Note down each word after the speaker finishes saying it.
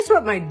Here's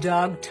what my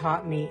dog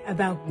taught me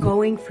about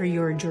going for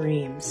your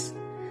dreams.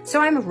 So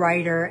I'm a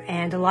writer,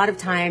 and a lot of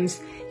times,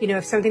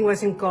 if something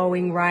wasn't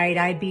going right,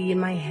 I'd be in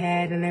my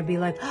head and I'd be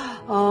like,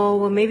 oh,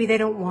 well, maybe they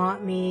don't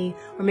want me,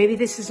 or maybe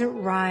this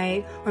isn't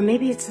right, or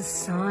maybe it's a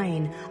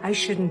sign I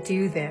shouldn't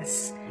do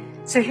this.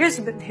 So here's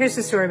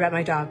the story about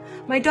my dog.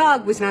 My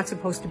dog was not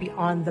supposed to be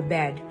on the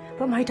bed,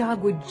 but my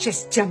dog would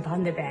just jump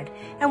on the bed,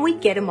 and we'd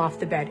get him off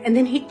the bed, and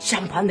then he'd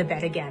jump on the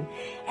bed again.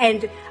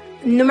 And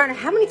no matter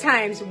how many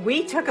times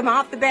we took him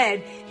off the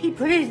bed, he'd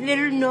put his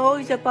little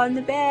nose up on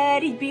the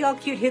bed. He'd be all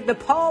cute. The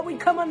paw would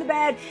come on the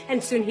bed,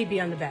 and soon he'd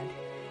be on the bed.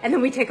 And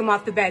then we'd take him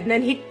off the bed, and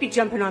then he'd be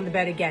jumping on the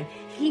bed again.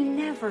 He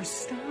never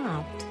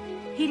stopped.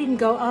 He didn't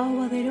go, oh,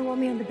 well, they don't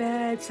want me on the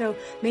bed, so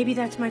maybe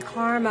that's my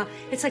karma.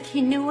 It's like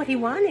he knew what he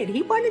wanted.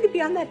 He wanted to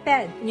be on that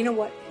bed. And you know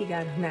what? He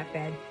got on that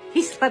bed.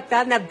 He slept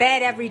on the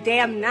bed every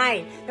damn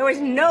night. There was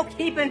no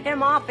keeping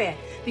him off it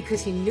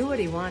because he knew what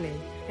he wanted.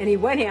 And he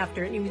went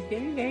after it. He was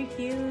very, very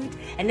cute.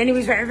 And then he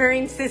was very, very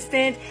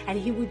insistent. And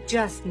he would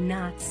just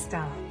not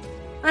stop.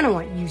 I don't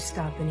want you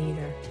stopping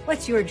either.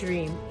 What's your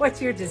dream?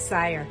 What's your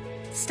desire?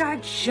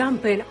 Start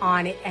jumping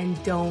on it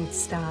and don't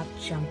stop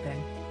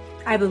jumping.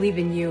 I believe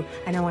in you,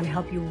 and I want to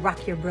help you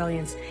rock your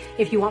brilliance.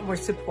 If you want more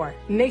support,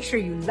 make sure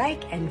you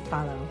like and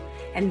follow.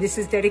 And this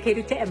is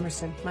dedicated to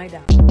Emerson, my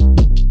dog.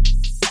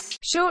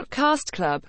 Shortcast Club.